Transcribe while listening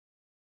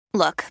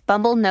Look,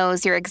 Bumble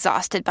knows you're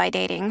exhausted by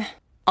dating.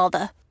 All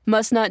the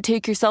must not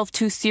take yourself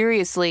too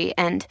seriously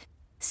and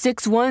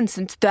 6'1"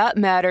 since that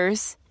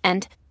matters.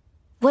 And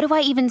what do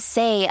I even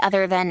say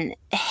other than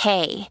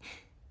hey?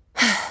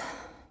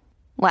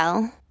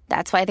 Well,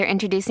 that's why they're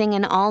introducing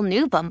an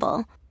all-new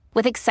Bumble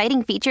with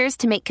exciting features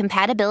to make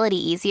compatibility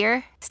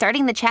easier,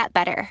 starting the chat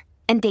better,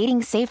 and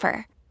dating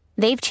safer.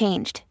 They've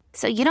changed,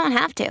 so you don't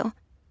have to.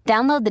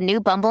 Download the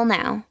new Bumble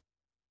now.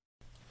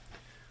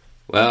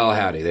 Well,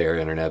 howdy there,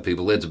 Internet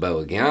people. It's Bo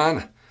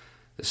again.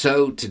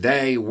 So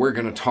today we're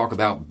going to talk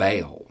about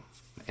bail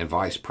and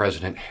Vice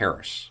President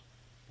Harris.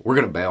 We're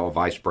going to bail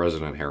Vice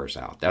President Harris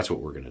out. That's what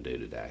we're going to do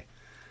today.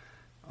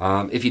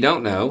 If you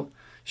don't know,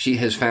 she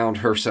has found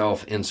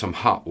herself in some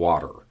hot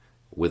water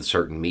with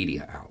certain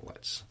media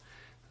outlets.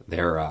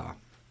 They're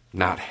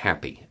not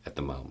happy at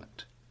the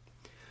moment.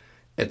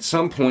 At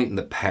some point in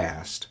the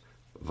past,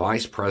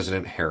 Vice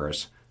President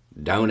Harris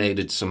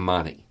donated some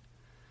money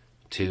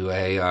to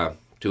a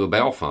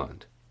bail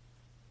fund.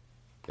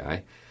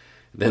 Okay?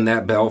 Then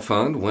that bail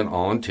fund went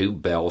on to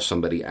bail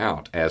somebody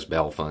out, as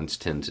bail funds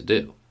tend to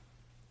do.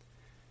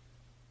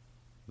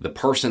 The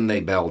person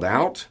they bailed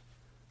out,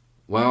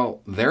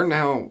 well, they're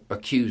now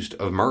accused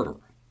of murder.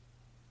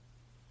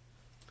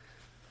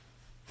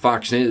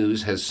 Fox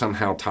News has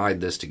somehow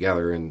tied this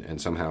together, and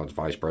somehow it's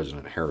Vice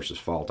President Harris's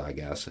fault, I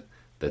guess,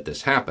 that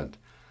this happened.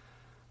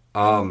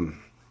 Now,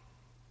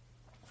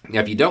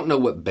 if you don't know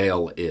what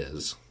bail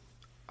is,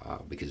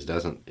 because it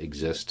doesn't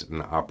exist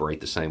and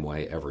operate the same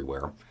way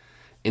everywhere,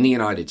 in the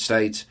United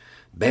States,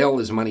 bail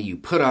is money you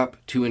put up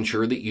to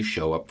ensure that you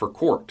show up for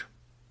court.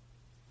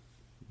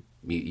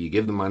 You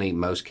give the money in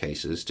most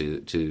cases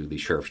to the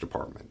sheriff's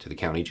department, to the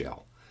county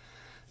jail,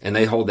 and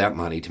they hold that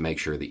money to make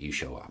sure that you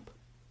show up.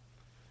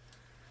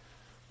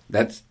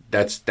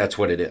 That's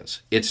what it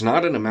is. It's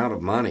not an amount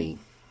of money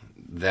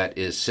that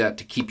is set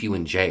to keep you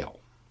in jail.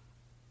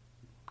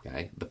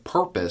 Okay? The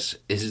purpose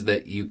is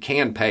that you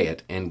can pay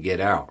it and get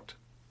out.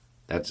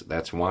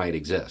 That's why it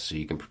exists, so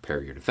you can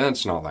prepare your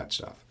defense and all that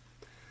stuff.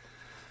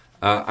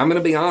 I'm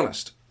going to be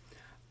honest.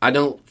 I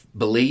don't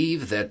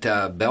believe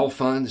that bail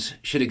funds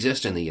should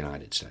exist in the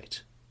United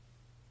States.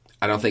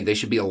 I don't think they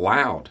should be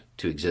allowed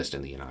to exist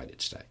in the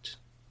United States.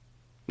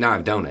 Now,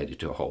 I've donated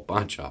to a whole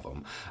bunch of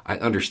them. I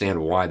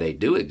understand why they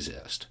do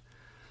exist.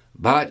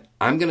 But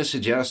I'm going to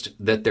suggest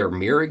that their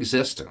mere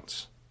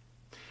existence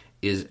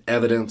is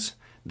evidence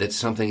that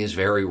something is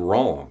very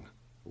wrong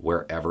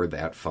wherever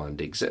that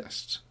fund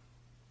exists.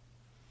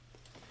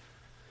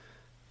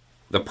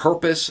 The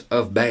purpose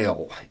of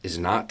bail is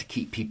not to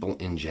keep people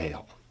in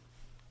jail.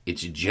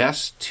 It's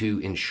just to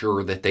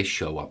ensure that they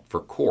show up for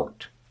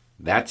court.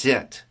 That's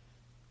it.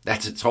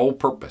 That's its whole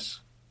purpose.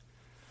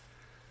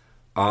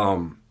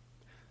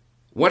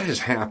 What has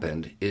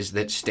happened is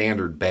that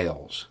standard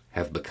bails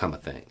have become a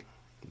thing.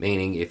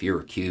 Meaning, if you're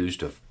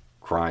accused of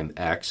crime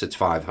X, it's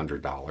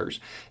 $500.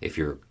 If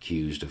you're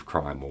accused of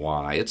crime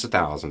Y, it's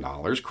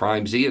 $1,000.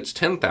 Crime Z, it's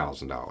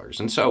 $10,000,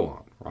 and so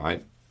on,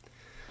 right?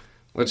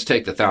 Let's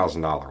take the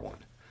 $1,000 one.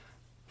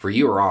 For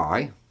you or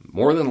I,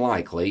 more than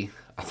likely,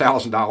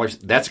 $1,000,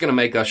 that's going to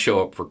make us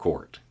show up for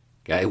court.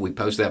 Okay, we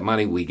post that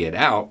money, we get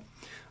out,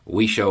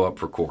 we show up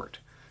for court.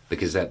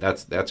 Because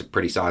that's a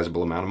pretty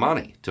sizable amount of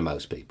money to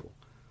most people.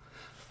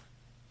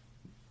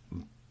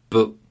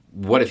 But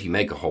what if you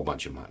make a whole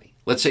bunch of money?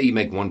 Let's say you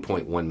make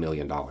 $1.1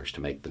 million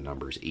to make the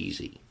numbers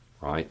easy,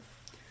 right?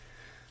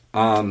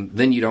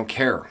 Then you don't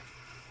care.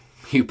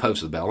 You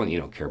post the bail and you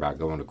don't care about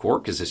going to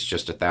court because it's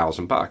just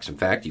 $1,000. In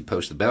fact, you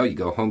post the bail, you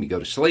go home, you go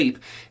to sleep.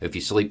 If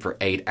you sleep for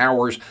 8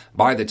 hours,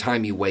 by the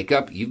time you wake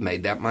up, you've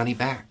made that money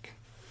back.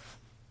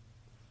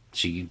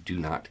 So you do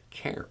not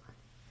care,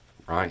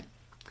 right?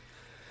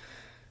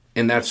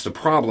 And that's the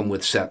problem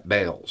with set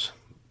bails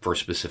for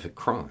specific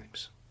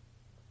crimes.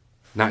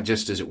 Not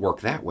just does it work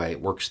that way,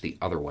 it works the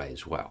other way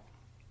as well.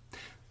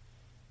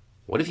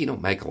 What if you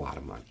don't make a lot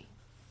of money?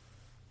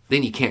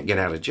 Then you can't get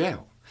out of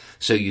jail.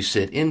 So you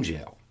sit in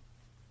jail.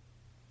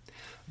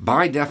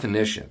 By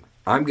definition,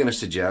 I'm going to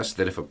suggest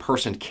that if a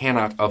person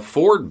cannot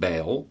afford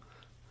bail,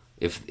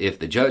 if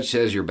the judge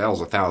says your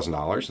bail's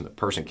 $1,000 and the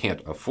person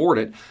can't afford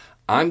it,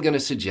 I'm going to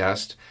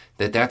suggest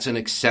that that's an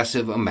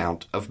excessive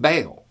amount of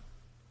bail.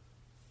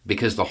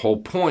 Because the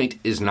whole point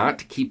is not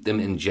to keep them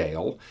in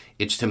jail,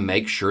 it's to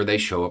make sure they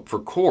show up for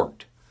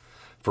court.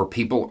 For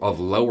people of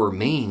lower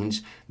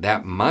means,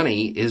 that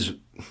money is,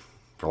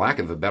 for lack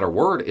of a better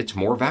word, it's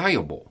more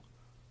valuable.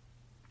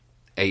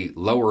 A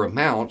lower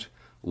amount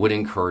would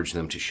encourage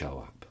them to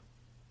show up.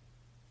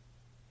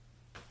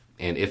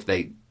 And if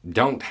they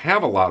don't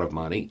have a lot of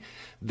money,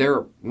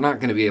 they're not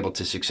going to be able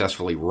to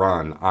successfully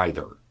run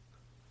either.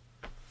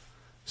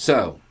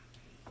 So,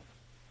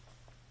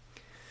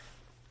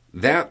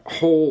 that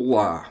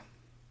whole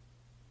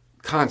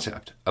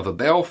concept of a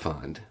bail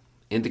fund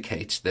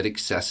indicates that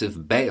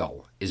excessive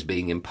bail is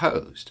being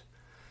imposed.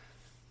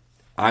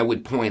 I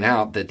would point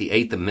out that the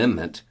Eighth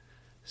Amendment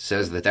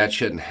says that that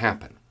shouldn't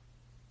happen.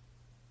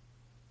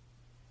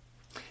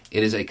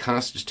 It is a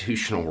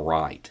constitutional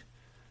right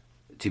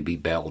to be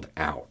bailed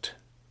out.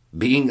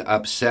 Being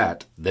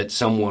upset that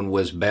someone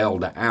was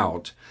bailed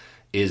out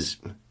is,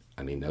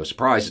 I mean, no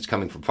surprise, it's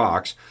coming from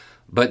Fox,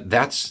 but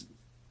that's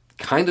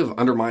kind of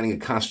undermining a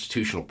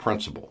constitutional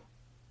principle.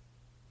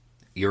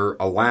 You're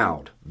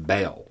allowed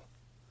bail,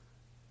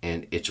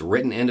 and it's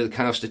written into the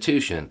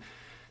Constitution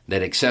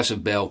that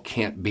excessive bail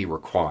can't be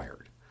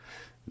required.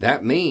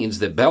 That means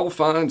that bail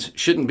funds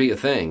shouldn't be a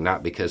thing,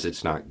 not because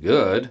it's not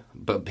good,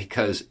 but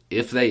because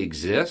if they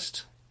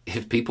exist,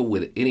 if people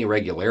with any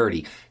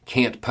regularity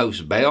can't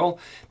post bail,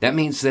 that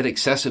means that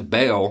excessive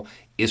bail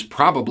is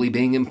probably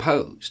being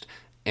imposed,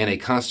 and a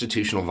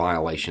constitutional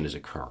violation is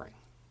occurring.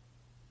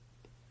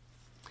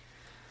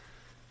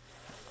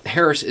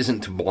 Harris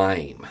isn't to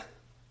blame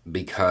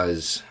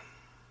because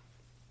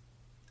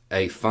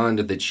a fund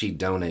that she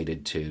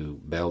donated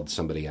to bailed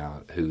somebody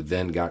out who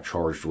then got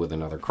charged with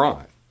another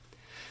crime.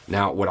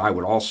 Now, what I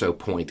would also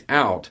point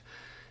out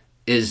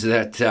is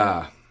that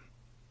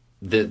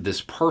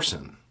this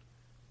person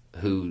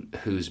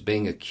who's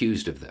being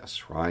accused of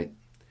this, right?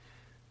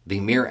 The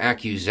mere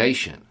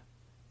accusation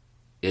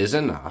is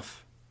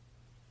enough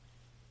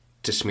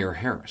to smear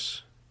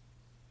Harris,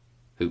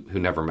 who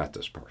never met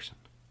this person,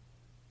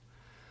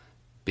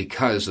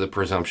 because the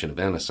presumption of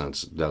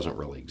innocence doesn't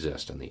really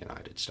exist in the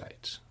United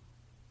States.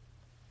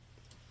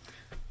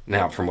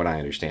 Now, from what I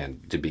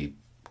understand, to be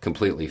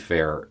completely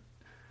fair,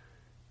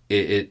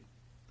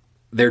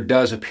 there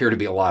does appear to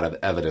be a lot of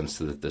evidence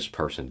that this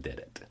person did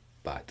it,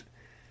 but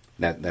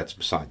that's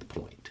beside the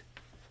point.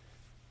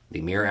 The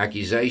mere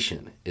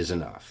accusation is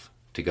enough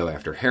to go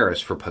after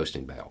Harris for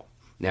posting bail.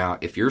 Now,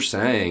 if you're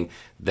saying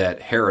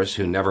that Harris,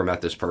 who never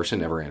met this person,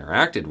 never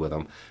interacted with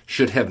him,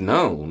 should have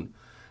known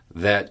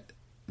that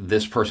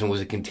this person was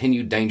a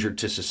continued danger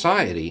to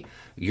society,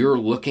 you're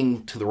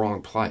looking to the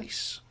wrong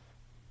place.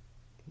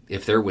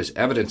 If there was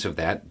evidence of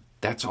that,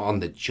 that's on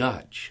the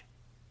judge.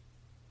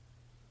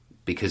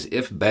 Because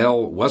if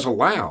bail was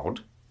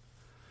allowed,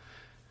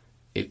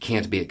 it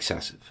can't be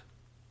excessive.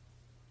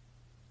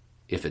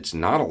 If it's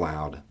not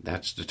allowed,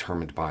 that's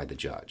determined by the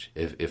judge.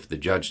 If the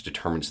judge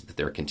determines that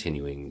they're a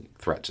continuing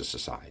threat to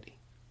society.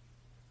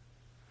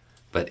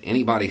 But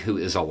anybody who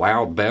is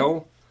allowed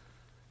bail,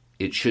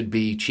 it should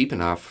be cheap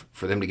enough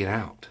for them to get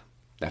out.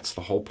 That's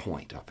the whole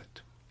point of it.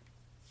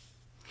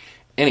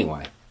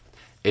 Anyway,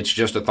 it's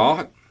just a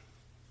thought.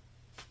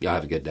 Y'all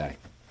have a good day.